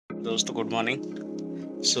दोस्तों good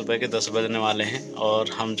morning. सुबह के 10 बजने वाले हैं और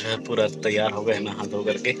हम जो है पूरा तैयार हो गए नहा धो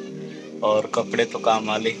करके। और कपड़े तो काम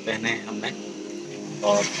वाले ही पहने हैं हमने,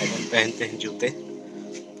 और हम पहनते हैं जूते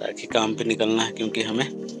ताकि काम पे निकलना है क्योंकि हमें।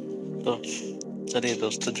 तो चलिए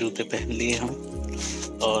दोस्तों, जूते पहन लिए हम।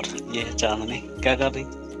 और ये है चांदनी, क्या कर रही?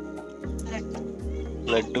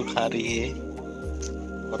 लड्डू खा रही है।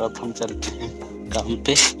 और अब हम चलते हैं काम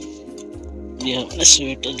पे। ये हमने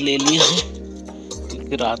स्वेटर ले लिया है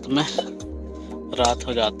क्योंकि रात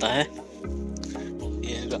हो जाता है।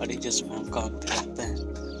 ये है गाड़ी जिसमें हम काम पे जाते हैं।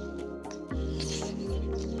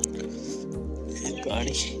 ये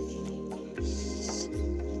गाड़ी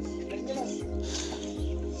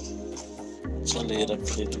चलिए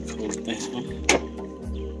रखते खोलते हैं।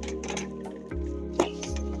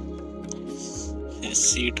 ये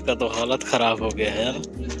सीट का तो हालत खराब हो गया है यार,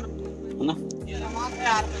 है ना?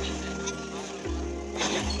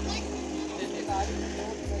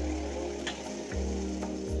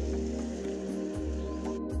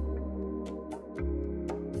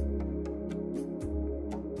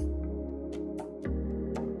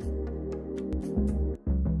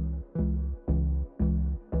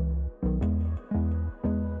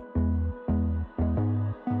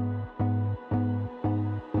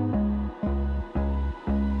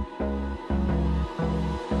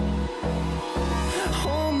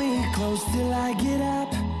 Close till I get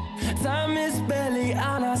up. Time is barely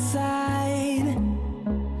on our side.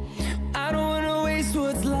 I don't wanna waste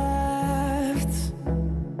what's left.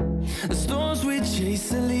 The storms we chase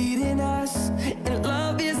are leading us, and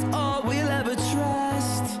love is all we'll ever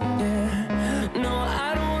trust. Yeah, no, I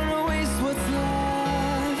don't wanna waste what's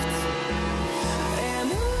left. And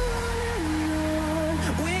on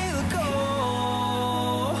we'll go,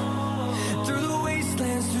 through the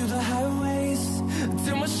wastelands, through the highways,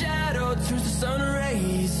 till my shadow turns to sun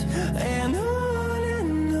rays. And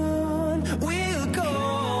on we'll go,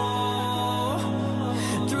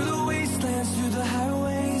 through the wastelands, through the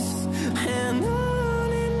highways. And on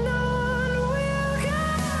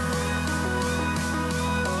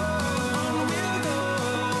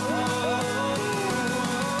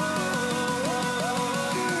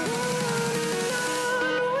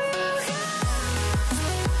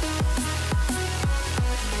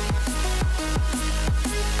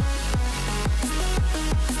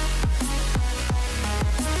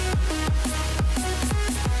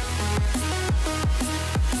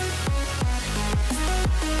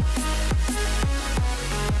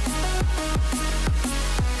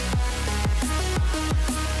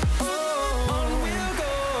we'll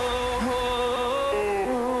go, we'll go.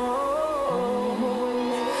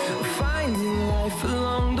 Finding life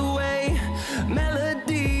along the way,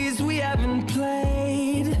 melodies we haven't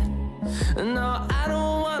played. No, I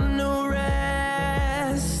don't want no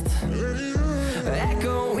rest.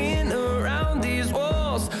 Echoing around these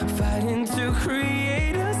walls, fighting to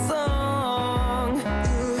create a song.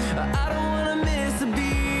 I don't wanna miss a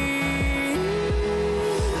beat.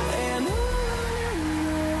 And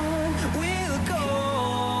on we'll go,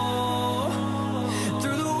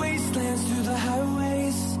 through the wastelands, through the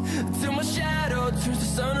highways, till my shadow turns to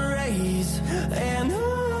sun rays. And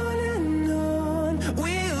on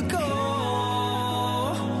we'll go,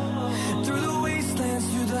 through the wastelands,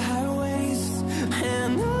 through the highways.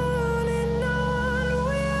 And on we'll go,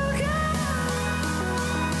 we'll go.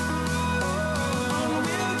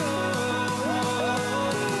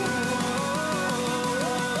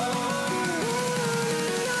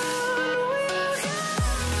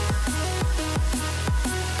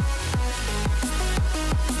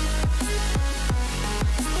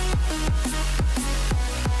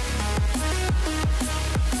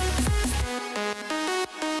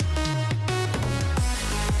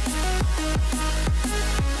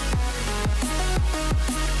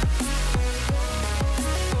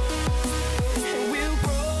 We'll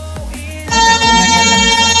grow in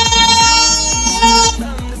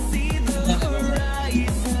time to see the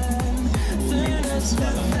horizon. Turn us to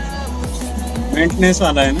thousands. Maintenance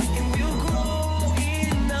वाला है ना? We'll grow in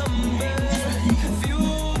number.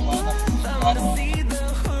 Fuel time to see the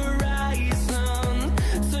horizon.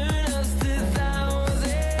 Turn us to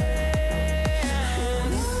thousands.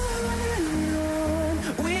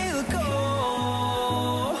 We'll go,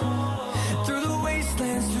 through the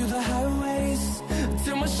wastelands, through the highways,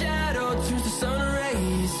 till my shadow turns to sun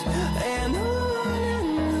rays. And on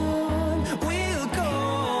we'll go,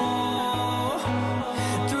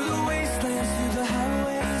 through the wastelands, through the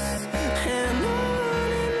highways.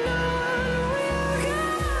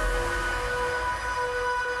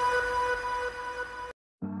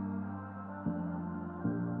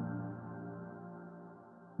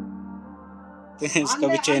 सकते हैं, इसका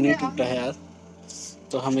भी chain ही टूटा है यार,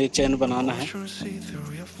 तो हमें chain बनाना है,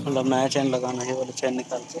 मतलब नया चेन लगाना है, वाला चेन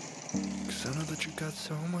निकाल के।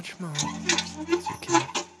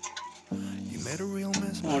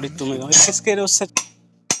 और तुम्हें किसके रे उससे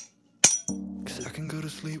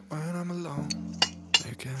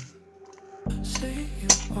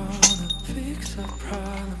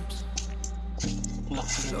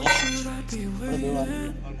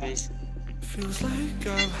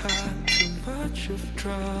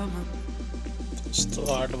तो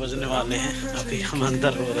 8 बजने वाले हैं, अभी हम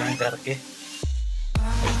अंदर हो रहे हैं घर के,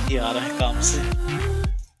 ये आ रहे हैं काम से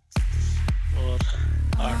और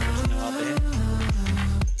 8 बजने वाले हैं,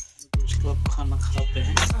 तो उसके बाद खाना खाते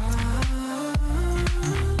हैं।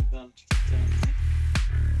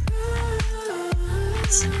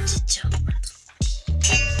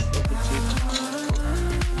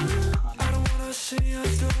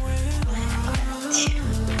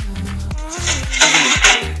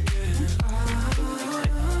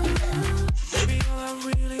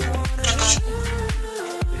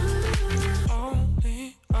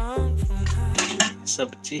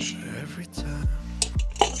 सब्जी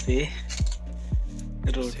पे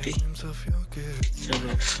रोटी,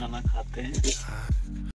 चलो खाना खाते हैं।